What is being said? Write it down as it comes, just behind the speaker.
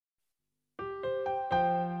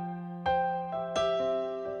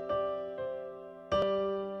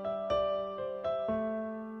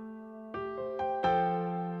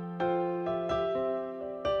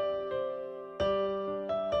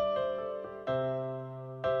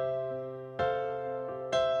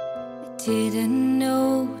Didn't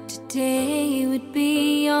know today would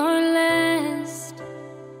be our last,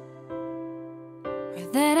 or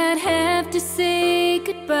that I'd have to say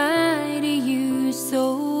goodbye to you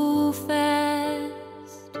so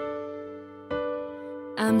fast.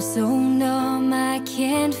 I'm so numb I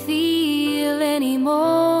can't feel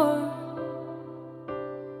anymore.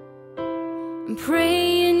 I'm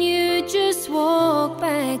praying you just walk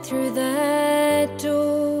back through that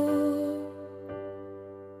door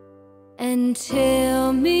and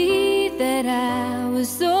tell me that I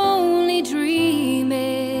was only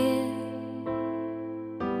dreaming.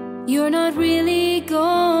 You're not really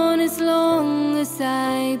gone as long as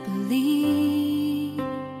I believe.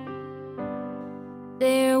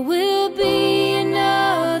 There will be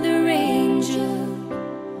another angel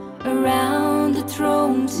around the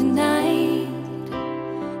throne tonight.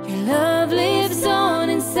 Your love lives on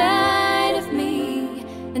inside of me,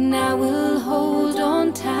 and I will hold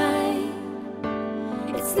on tight.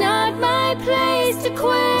 It's not my place to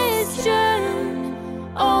question,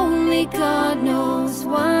 only God knows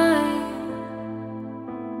why.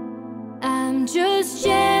 I'm just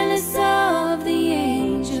jealous of the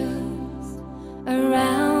angels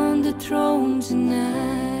around the throne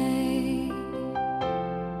tonight.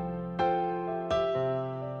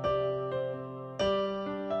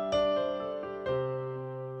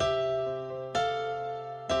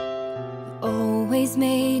 Always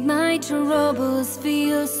made my troubles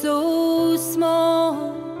feel so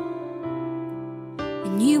small,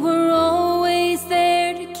 and you were always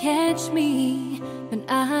there to catch me when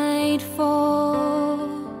I'd fall.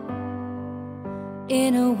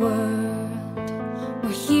 In a world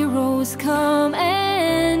where heroes come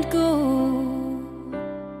and go,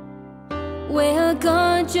 well,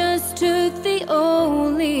 God just took the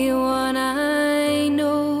only one I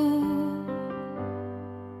know.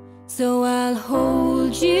 So I'll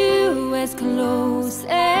hold you as close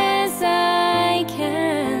as I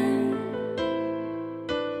can,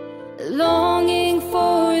 longing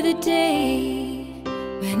for the day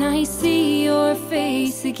when I see your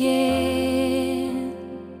face again.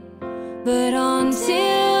 But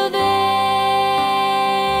until then,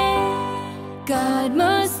 God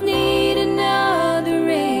must need another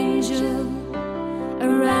angel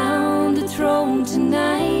around the throne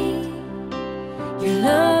tonight. Your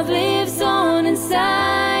love lives on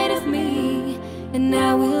inside of me, and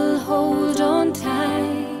I will hold on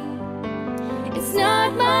tight. It's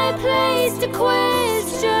not my place to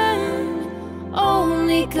question,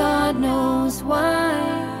 only God knows why.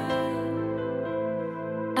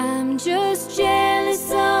 I'm just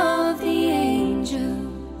jealous of the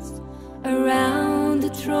angels around the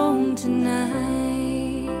throne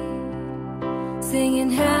tonight,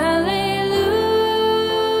 singing hallelujah.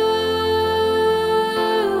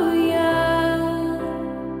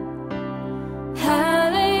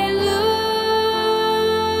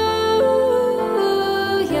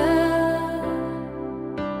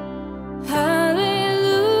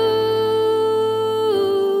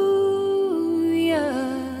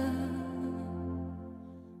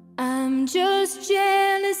 I'm just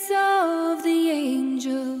jealous of the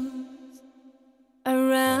angels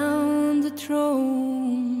around the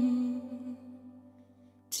throne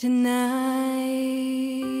tonight.